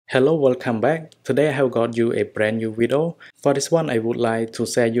Hello, welcome back. Today I have got you a brand new video. For this one, I would like to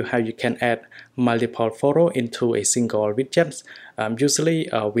share you how you can add multiple photo into a single widget. Usually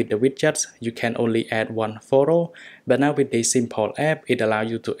with the widgets, you can only add one photo, but now with the simple app, it allows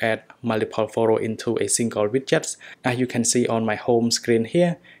you to add multiple photo into a single widget. As you can see on my home screen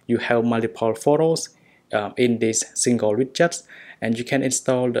here, you have multiple photos in this single widget, and you can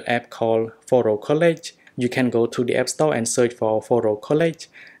install the app called Photo Collage. You can go to the App Store and search for Photo Collage.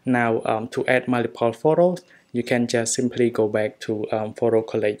 Now to add multiple photos, you can just simply go back to Photo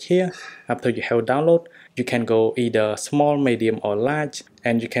Collage here. After you have download, you can go either small, medium or large,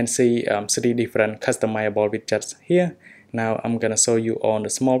 and you can see 3 different customizable widgets here. Now I'm gonna show you on the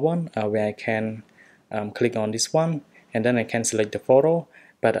small one where I can click on this one, and then I can select the photo,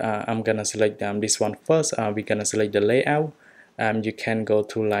 but I'm gonna select this one first. We're gonna select the layout. You can go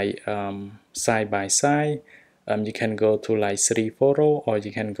to like side by side. You can go to like 3 photo, or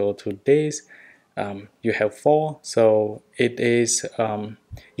you can go to this. You have 4, so it is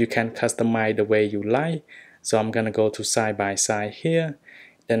you can customize the way you like. So I'm gonna go to side by side here,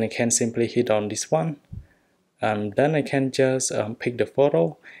 then I can simply hit on this one. Then I can just pick the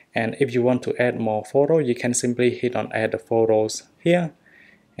photo, and if you want to add more photo, you can simply hit on add the photos here,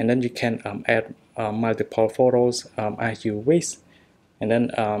 and then you can add multiple photos as you wish. And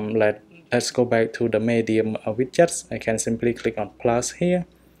then let's go back to the medium widgets. I can simply click on plus here,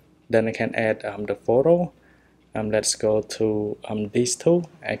 then I can add the photo. Let's go to these two.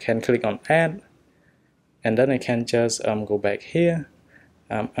 I can click on add, and then I can just go back here.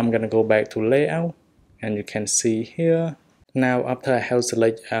 I'm gonna go back to layout, and you can see here. Now after I have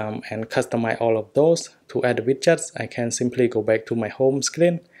select and customize all of those to add the widgets, I can simply go back to my home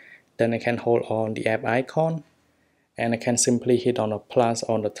screen. Then I can hold on the app icon, and I can simply hit on a plus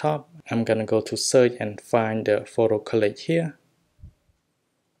on the top. I'm gonna go to search and find the photo collage here.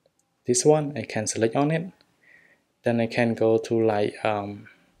 This one, I can select on it. Then I can go to like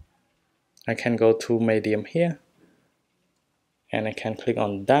I can go to medium here, and I can click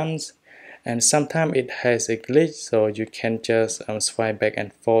on dance. And sometimes it has a glitch, so you can just swipe back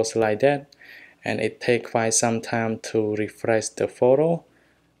and forth like that, and it takes quite some time to refresh the photo.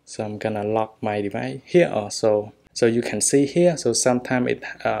 So I'm gonna lock my device here also, so you can see here. So sometimes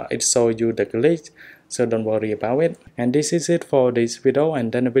it shows you the glitch, so don't worry about it. And this is it for this video,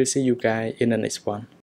 and then I will see you guys in the next one.